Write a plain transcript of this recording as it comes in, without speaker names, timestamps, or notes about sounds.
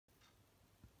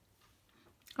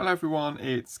Hello everyone,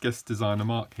 it's guest designer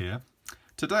Mark here.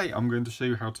 Today I'm going to show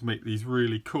you how to make these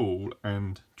really cool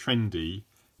and trendy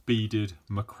beaded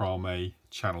macrame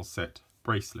channel set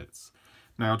bracelets.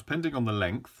 Now, depending on the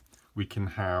length, we can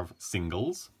have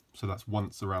singles, so that's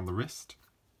once around the wrist,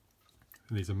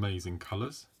 in these amazing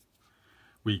colours.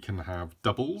 We can have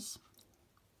doubles,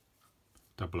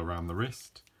 double around the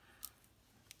wrist,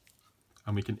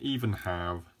 and we can even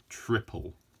have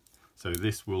triple. So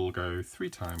this will go 3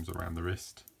 times around the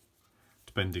wrist,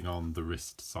 depending on the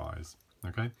wrist size.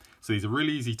 Okay, so these are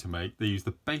really easy to make. They use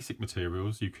the basic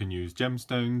materials. You can use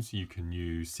gemstones, you can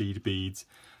use seed beads.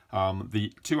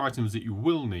 The 2 items that you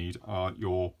will need are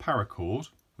your paracord,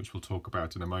 which we'll talk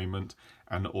about in a moment,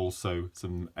 and also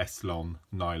some Eslon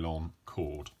nylon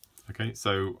cord. Okay,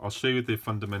 so I'll show you the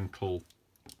fundamental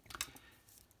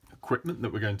equipment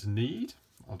that we're going to need.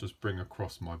 I'll just bring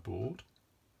across my board.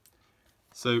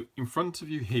 So in front of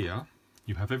you here,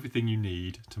 you have everything you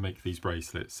need to make these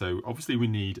bracelets. So obviously we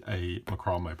need a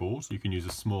macrame board. You can use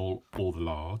a small or the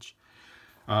large.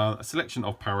 A selection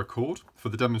of paracord. For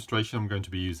the demonstration, I'm going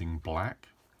to be using black.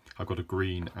 I've got a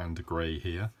green and a grey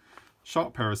here.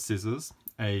 Sharp pair of scissors,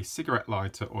 a cigarette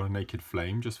lighter or a naked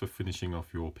flame just for finishing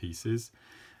off your pieces.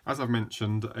 As I've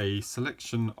mentioned, a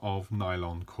selection of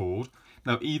nylon cord.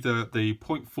 Now either the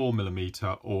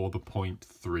 0.4mm or the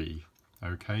 0.3.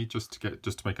 Okay, just to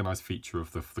make a nice feature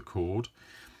of the cord.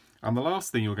 And the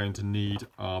last thing you're going to need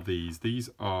are these. These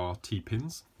are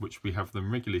T-pins, which we have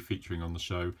them regularly featuring on the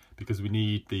show because we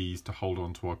need these to hold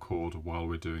on to our cord while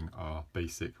we're doing our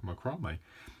basic macrame.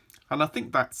 And I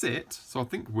think that's it. So I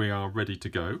think we are ready to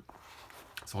go.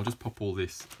 So I'll just pop all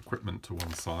this equipment to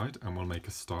one side and we'll make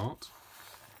a start.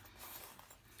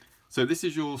 So this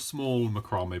is your small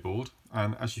macrame board,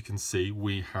 and as you can see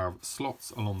we have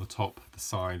slots along the top, the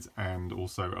sides and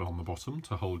also along the bottom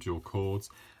to hold your cords,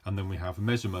 and then we have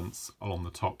measurements along the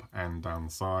top and down the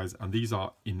sides, and these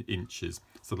are in inches.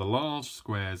 So the large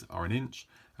squares are 1 inch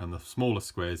and the smaller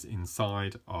squares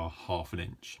inside are 1/2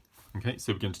 inch. Okay,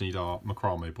 so we're going to need our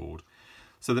macrame board.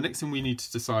 So the next thing we need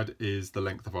to decide is the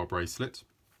length of our bracelet.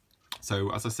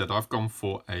 So as I said, I've gone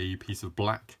for a piece of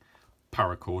black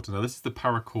paracord. Now this is the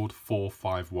paracord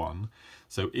 451.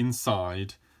 So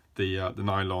inside the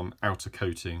nylon outer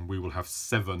coating we will have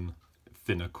 7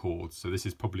 thinner cords. So this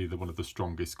is probably one of the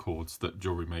strongest cords that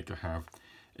JewelleryMaker have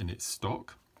in its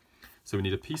stock. So we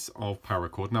need a piece of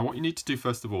paracord. Now what you need to do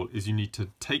first of all is you need to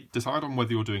decide on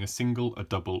whether you're doing a single, a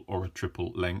double or a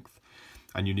triple length,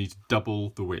 and you need to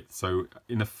double the width. So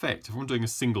in effect, if I'm doing a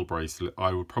single bracelet,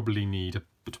 I would probably need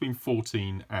between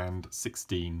 14 and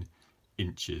 16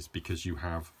 inches because you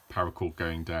have paracord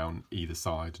going down either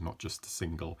side, not just a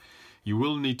single. You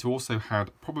will need to also have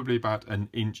probably about 1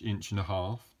 inch, 1.5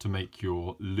 inches to make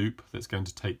your loop that's going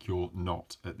to take your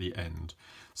knot at the end.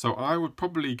 So I would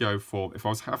probably go for, if I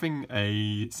was having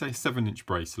a say 7-inch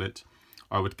bracelet,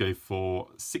 I would go for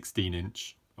 16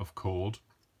 inch of cord.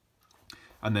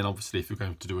 And then obviously if you're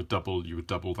going to do a double, you would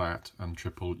double that, and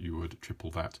triple, you would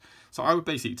triple that. So I would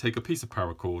basically take a piece of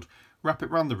paracord, wrap it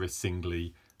around the wrist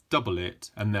singly, double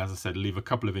it, and as I said, leave a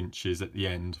couple of inches at the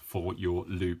end for your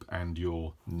loop and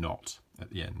your knot at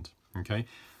the end. Okay,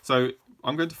 so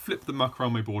I'm going to flip the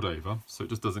macrame board over so it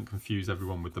just doesn't confuse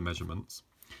everyone with the measurements.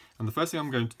 And the first thing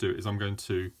I'm going to do is I'm going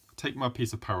to take my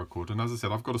piece of paracord, and as I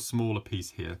said, I've got a smaller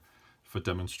piece here for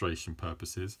demonstration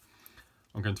purposes.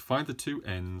 I'm going to find the 2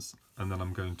 ends, and then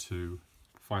I'm going to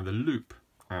find the loop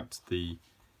at the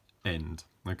end.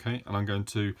 Okay, and I'm going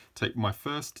to take my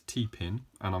first T-pin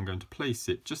and I'm going to place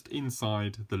it just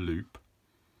inside the loop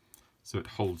so it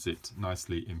holds it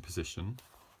nicely in position.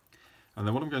 And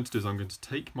then what I'm going to do is I'm going to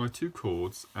take my 2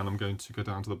 cords and I'm going to go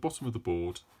down to the bottom of the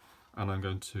board and I'm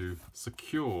going to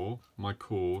secure my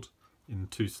cord in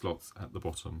 2 slots at the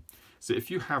bottom. So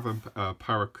if you have a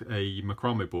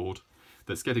macrame board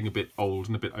that's getting a bit old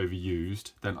and a bit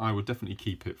overused, then I would definitely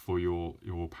keep it for your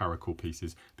paracord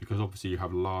pieces, because obviously you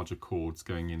have larger cords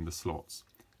going in the slots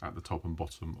at the top and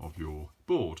bottom of your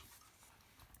board.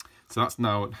 So that's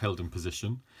now held in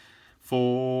position.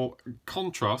 For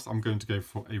contrast, I'm going to go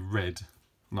for a red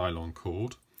nylon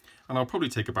cord, and I'll probably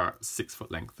take about 6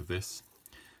 foot length of this,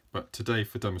 but today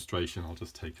for demonstration I'll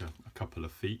just take a couple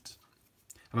of feet.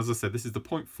 And as I said, this is the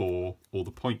 0.4 or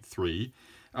the 0.3.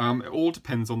 It all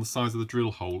depends on the size of the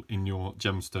drill hole in your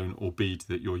gemstone or bead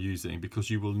that you're using, because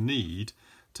you will need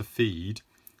to feed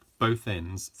both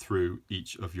ends through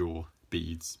each of your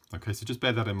beads. Okay, so just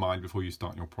bear that in mind before you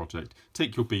start your project.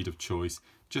 Take your bead of choice,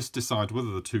 just decide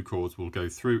whether the 2 cords will go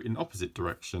through in opposite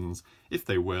directions. If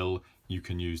they will, you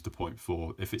can use the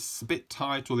 0.4. If it's a bit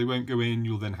tight or they won't go in,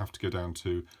 you'll then have to go down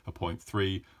to a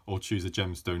 0.3 or choose a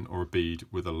gemstone or a bead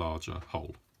with a larger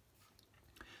hole.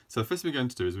 So the first thing we're going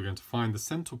to do is we're going to find the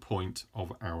central point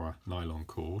of our nylon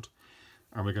cord,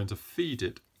 and we're going to feed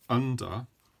it under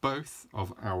both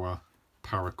of our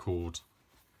paracord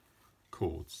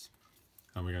cords.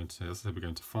 And we're going to, as I said, we're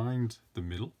going to find the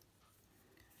middle.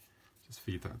 Just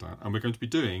feed that down. And we're going to be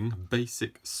doing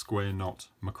basic square knot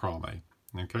macrame.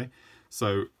 Okay,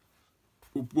 so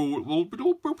we'll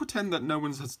pretend that no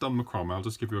one has done macrame. I'll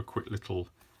just give you a quick little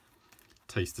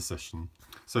taster session.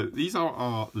 So these are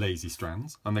our lazy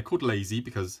strands, and they're called lazy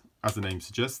because, as the name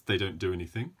suggests, they don't do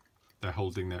anything. They're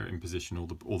holding there in position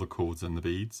all the cords and the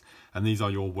beads, and these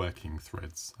are your working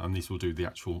threads, and these will do the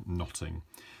actual knotting.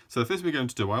 So the first thing we're going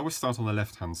to do, I always start on the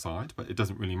left hand side, but it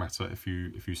doesn't really matter if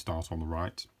you start on the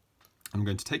right. I'm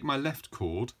going to take my left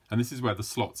cord, and this is where the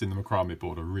slots in the macrame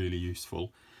board are really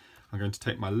useful. I'm going to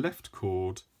take my left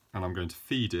cord and I'm going to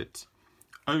feed it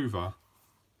over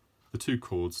the two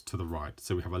cords to the right.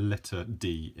 So we have a letter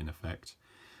D in effect.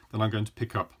 Then I'm going to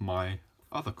pick up my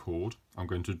other cord. I'm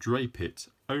going to drape it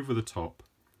over the top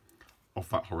of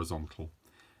that horizontal.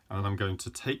 And I'm going to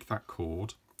take that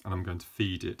cord and I'm going to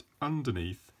feed it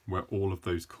underneath where all of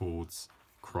those cords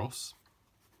cross.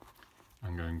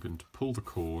 I'm going to pull the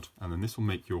cord, and then this will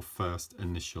make your first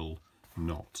initial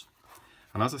knot.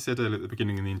 And as I said earlier at the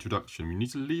beginning in the introduction, you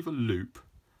need to leave a loop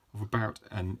of about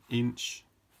an inch.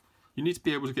 You need to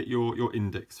be able to get your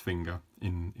index finger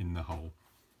in the hole.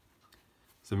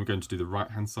 So we're going to do the right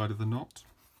hand side of the knot.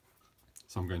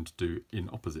 So I'm going to do in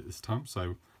opposite this time.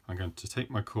 So I'm going to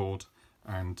take my cord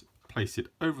and place it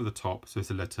over the top, so it's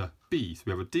a letter B. So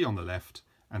we have a D on the left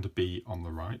and a B on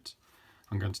the right.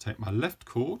 I'm going to take my left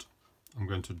cord, I'm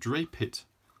going to drape it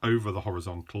over the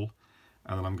horizontal,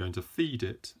 and then I'm going to feed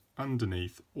it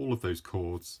underneath all of those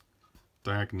cords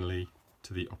diagonally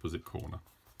to the opposite corner.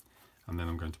 And then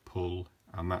I'm going to pull,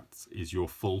 and that is your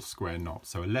full square knot.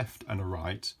 So a left and a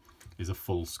right is a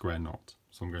full square knot.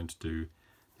 So I'm going to do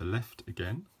the left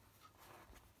again.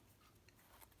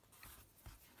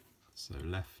 So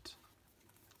left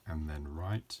and then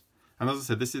right. And as I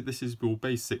said, this is your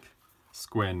basic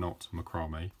square knot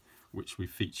macrame, which we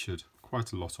featured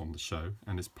quite a lot on the show,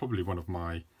 and it's probably one of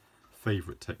my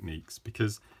favourite techniques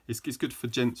because it's good for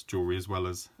gents jewellery as well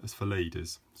as for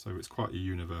ladies, so it's quite a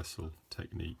universal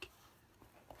technique.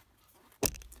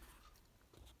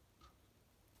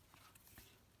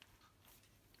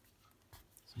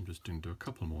 So I'm just going to do a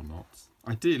couple more knots.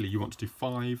 Ideally you want to do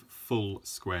 5 full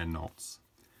square knots,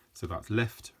 so that's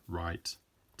left, right,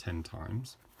 10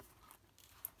 times.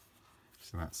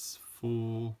 So that's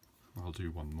 4, I'll do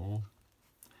one more.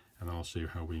 And then I'll show you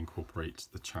how we incorporate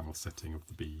the channel setting of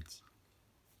the beads.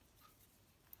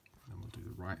 And then we'll do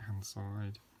the right hand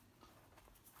side.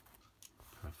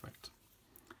 Perfect.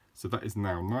 So that is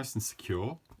now nice and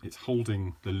secure. It's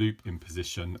holding the loop in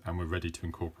position and we're ready to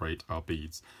incorporate our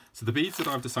beads. So the beads that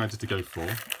I've decided to go for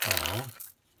are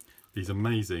these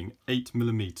amazing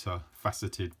 8mm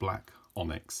faceted black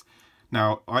onyx.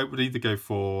 Now, I would either go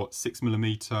for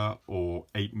 6mm or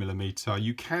 8mm.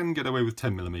 You can get away with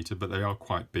 10mm, but they are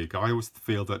quite big. I always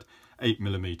feel that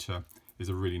 8mm is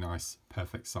a really nice,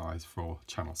 perfect size for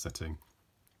channel setting.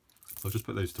 So I'll just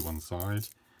put those to one side.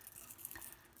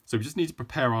 So we just need to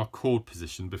prepare our cord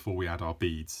position before we add our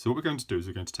beads. So what we're going to do is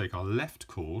we're going to take our left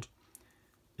cord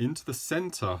into the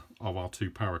centre of our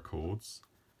two paracords,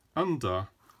 under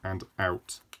and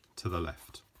out to the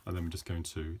left. And then we're just going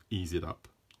to ease it up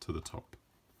to the top.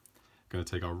 Going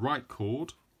to take our right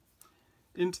cord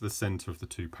into the centre of the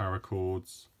two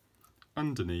paracords,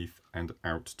 underneath and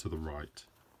out to the right.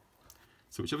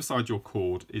 So whichever side your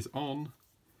cord is on,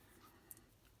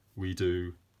 we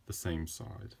do the same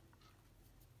side.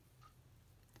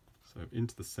 So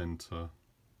into the centre,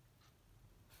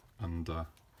 under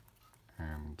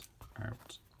and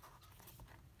out.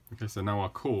 Okay, so now our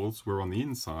cords were on the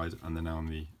inside and they're now on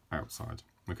the outside.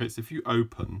 Okay, so if you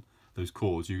open those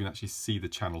cords, you can actually see the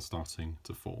channel starting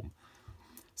to form.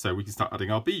 So we can start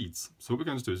adding our beads. So what we're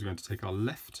going to do is we're going to take our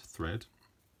left thread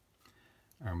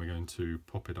and we're going to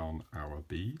pop it on our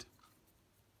bead.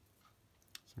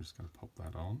 So I'm just going to pop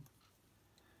that on.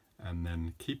 And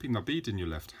then keeping that bead in your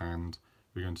left hand,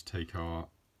 we're going to take our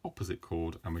opposite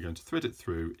cord and we're going to thread it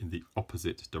through in the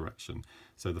opposite direction.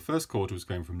 So the first cord was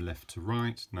going from left to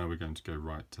right, now we're going to go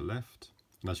right to left.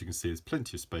 And as you can see, there's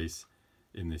plenty of space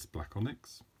in this black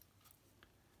onyx.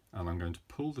 And I'm going to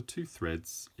pull the two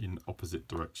threads in opposite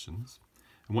directions.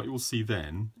 And what you will see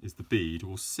then is the bead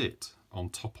will sit on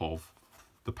top of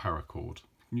the paracord.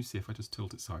 Can you see if I just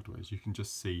tilt it sideways? You can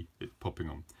just see it popping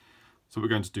on. So what we're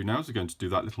going to do now is we're going to do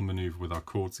that little manoeuvre with our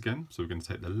cords again. So we're going to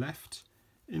take the left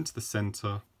into the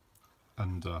centre,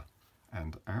 under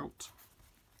and out.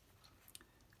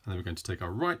 And then we're going to take our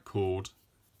right cord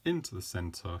into the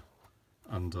center,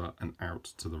 under and out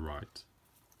to the right.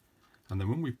 And then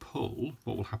when we pull,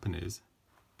 what will happen is,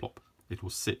 plop, it will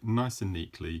sit nice and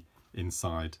neatly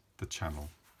inside the channel.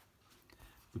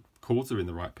 The cords are in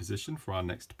the right position for our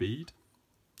next bead.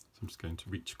 So I'm just going to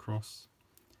reach across,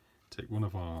 take one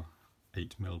of our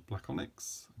 8mm black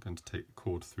onyx. I'm going to take the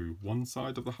cord through one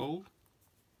side of the hole,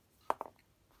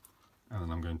 and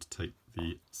then I'm going to take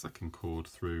the second cord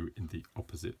through in the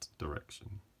opposite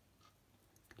direction.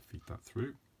 Feed that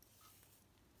through.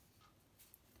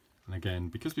 And again,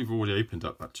 because we've already opened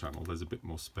up that channel, there's a bit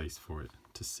more space for it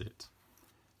to sit.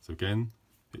 So again,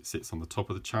 it sits on the top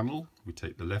of the channel. We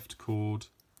take the left cord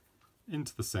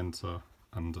into the center,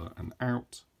 under and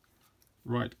out,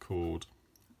 right cord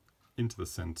into the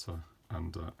center,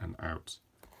 under and out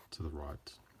to the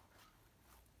right.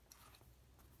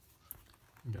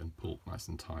 Again, pull nice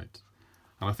and tight.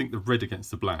 And I think the red against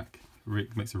the black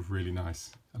makes a really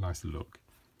nice look.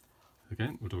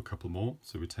 Again, we'll do a couple more.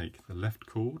 So we take the left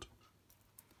cord,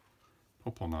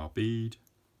 pop on our bead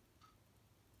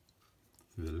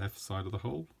through the left side of the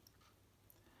hole.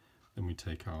 Then we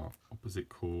take our opposite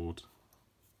cord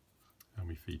and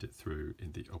we feed it through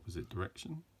in the opposite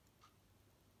direction.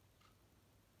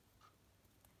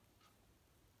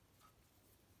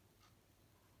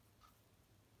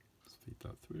 Just feed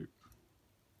that through.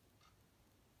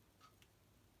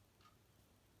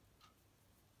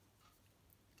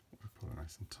 Pull it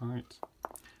nice and tight.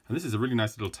 And this is a really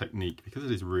nice little technique because it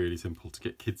is really simple to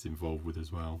get kids involved with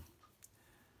as well.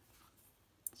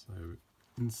 So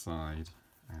inside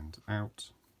and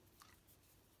out,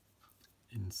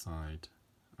 inside,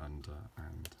 under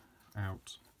and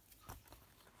out,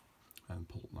 and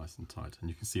pull it nice and tight. And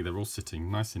you can see they're all sitting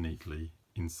nice and neatly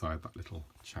inside that little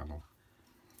channel.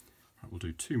 Right, we'll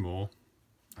do two more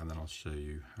and then I'll show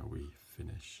you how we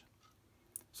finish.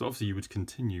 So obviously you would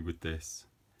continue with this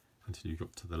until you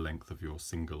got to the length of your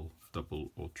single,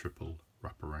 double or triple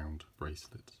wraparound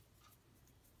bracelet.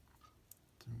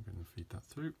 So I'm going to feed that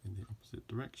through in the opposite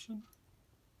direction.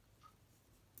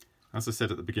 As I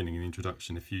said at the beginning in the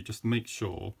introduction, if you just make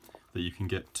sure that you can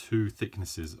get 2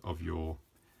 thicknesses of your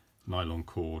nylon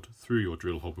cord through your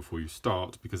drill hole before you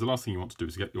start, because the last thing you want to do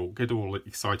is get all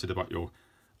excited about your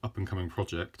up and coming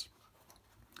project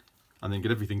and then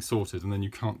get everything sorted and then you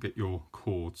can't get your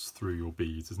cords through your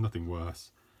beads. There's nothing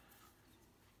worse.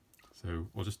 So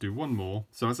I'll just do one more.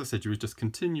 So as I said, you would just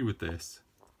continue with this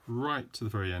right to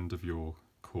the very end of your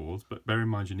cords, but bear in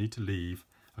mind you need to leave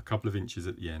a couple of inches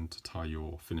at the end to tie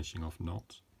your finishing off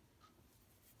knot.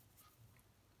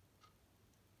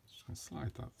 Just going to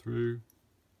slide that through,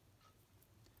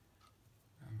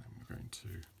 and then we're going to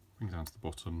bring it down to the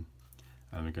bottom,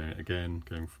 and we're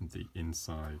going from the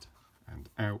inside and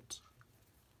out,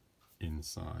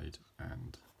 inside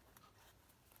and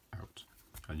out,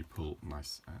 and you pull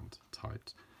nice and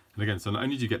tight. And again, so not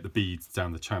only do you get the beads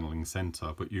down the channeling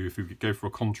centre, but if you go for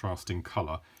a contrasting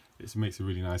colour, it makes a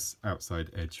really nice outside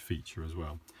edge feature as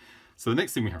well. So the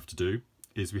next thing we have to do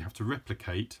is we have to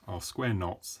replicate our square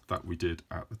knots that we did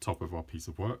at the top of our piece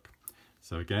of work.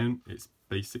 So again, it's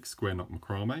basic square knot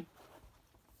macrame.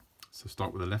 So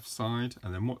start with the left side,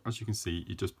 and then as you can see,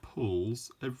 it just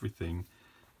pulls everything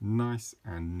nice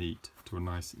and neat to a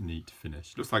nice neat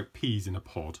finish. It looks like peas in a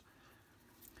pod.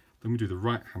 Then we do the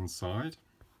right hand side,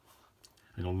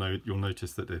 and you'll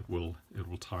notice that it will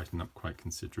tighten up quite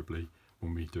considerably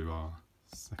when we do our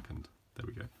second, there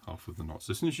we go, half of the knot.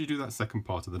 So as soon as you do that second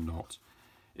part of the knot,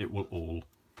 it will all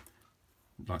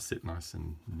sit nice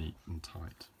and neat and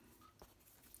tight.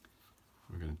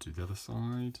 We're going to do the other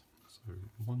side. So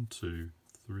 1, 2,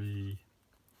 3,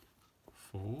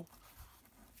 4.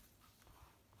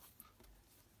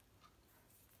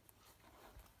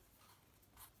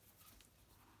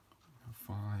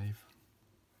 5,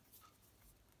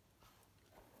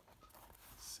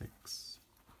 6,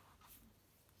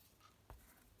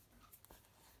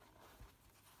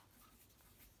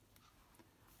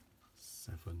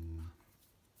 7,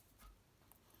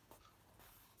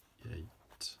 8,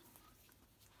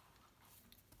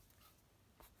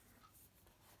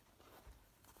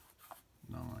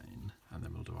 9, and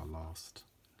then we'll do our last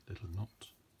little knot.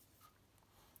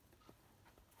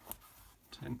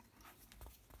 10,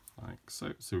 like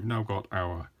so. So we've now got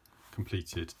our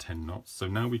completed 10 knots. So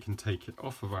now we can take it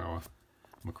off of our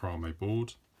macrame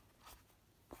board.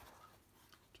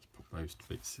 Just put those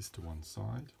pieces to one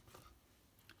side.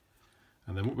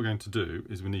 And then what we're going to do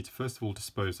is we need to first of all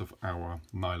dispose of our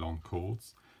nylon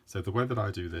cords. So the way that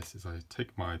I do this is I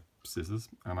take my scissors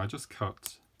and I just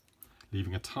cut,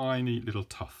 leaving a tiny little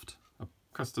tuft,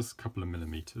 just a couple of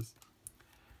millimeters.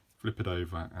 Flip it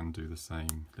over and do the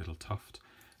same little tuft.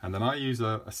 And then I use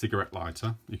a cigarette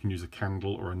lighter. You can use a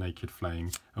candle or a naked flame.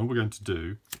 And what we're going to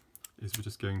do is we're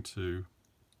just going to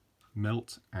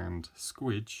melt and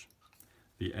squidge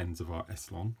the ends of our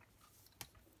S-long.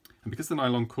 And because the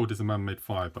nylon cord is a man-made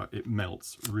fibre, it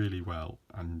melts really well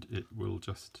and it will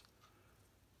just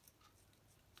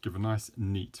give a nice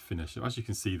neat finish. As you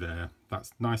can see there,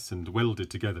 that's nice and welded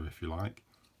together, if you like,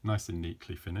 nice and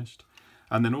neatly finished.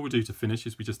 And then all we do to finish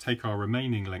is we just take our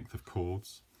remaining length of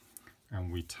cords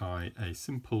and we tie a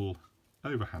simple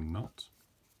overhand knot.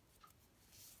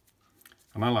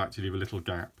 And I like to leave a little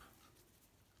gap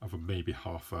of maybe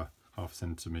half a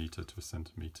centimetre to a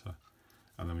centimetre,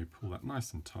 and then we pull that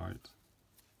nice and tight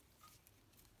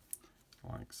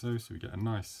like so, so we get a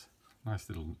nice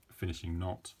little finishing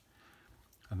knot.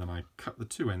 And then I cut the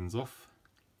two ends off,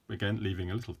 again leaving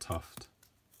a little tuft,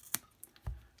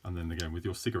 and then again with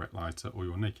your cigarette lighter or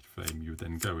your naked flame you would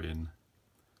then go in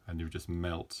and you would just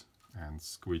melt and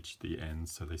squidge the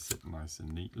ends so they sit nice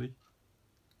and neatly.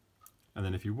 And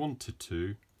then if you wanted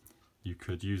to, you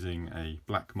could, using a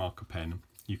black marker pen,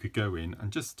 you could go in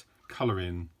and just colour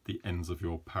in the ends of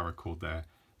your paracord there,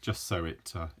 just so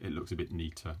it looks a bit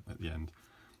neater at the end.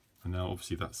 And now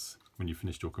obviously that's when you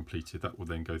finished your completed, that will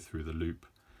then go through the loop.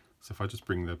 So if I just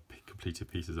bring the completed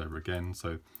pieces over again,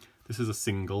 so this is a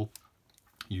single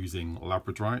using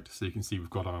labradorite, so you can see we've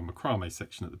got our macrame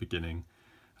section at the beginning,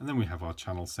 and then we have our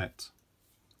channel set.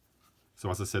 So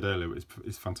as I said earlier,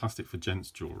 it's fantastic for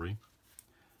gents jewellery.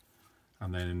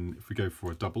 And then if we go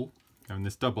for a double, and in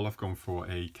this double I've gone for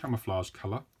a camouflage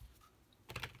colour,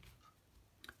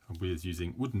 and we're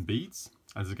using wooden beads,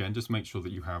 as again just make sure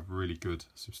that you have really good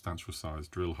substantial size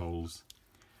drill holes.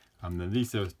 And then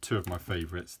these are two of my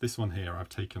favourites. This one here, I've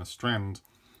taken a strand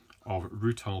of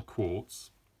rutile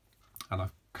quartz and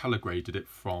I've colour graded it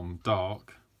from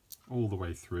dark all the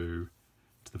way through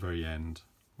to the very end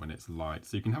when it's light,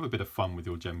 so you can have a bit of fun with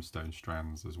your gemstone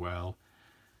strands as well.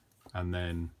 And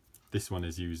then this one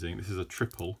is using, this is a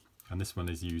triple, and this one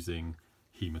is using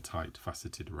hematite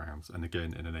faceted rounds, and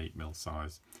again in an 8mm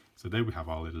size. So there we have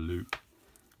our little loop,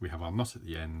 we have our knot at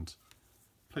the end,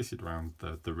 place it around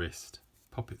the wrist,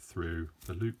 pop it through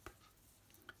the loop,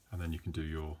 and then you can do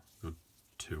your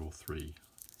 2 or 3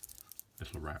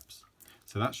 little wraps.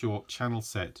 So that's your channel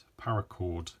set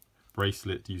paracord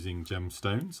bracelet using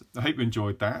gemstones. I hope you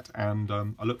enjoyed that, and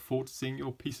I look forward to seeing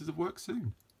your pieces of work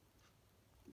soon.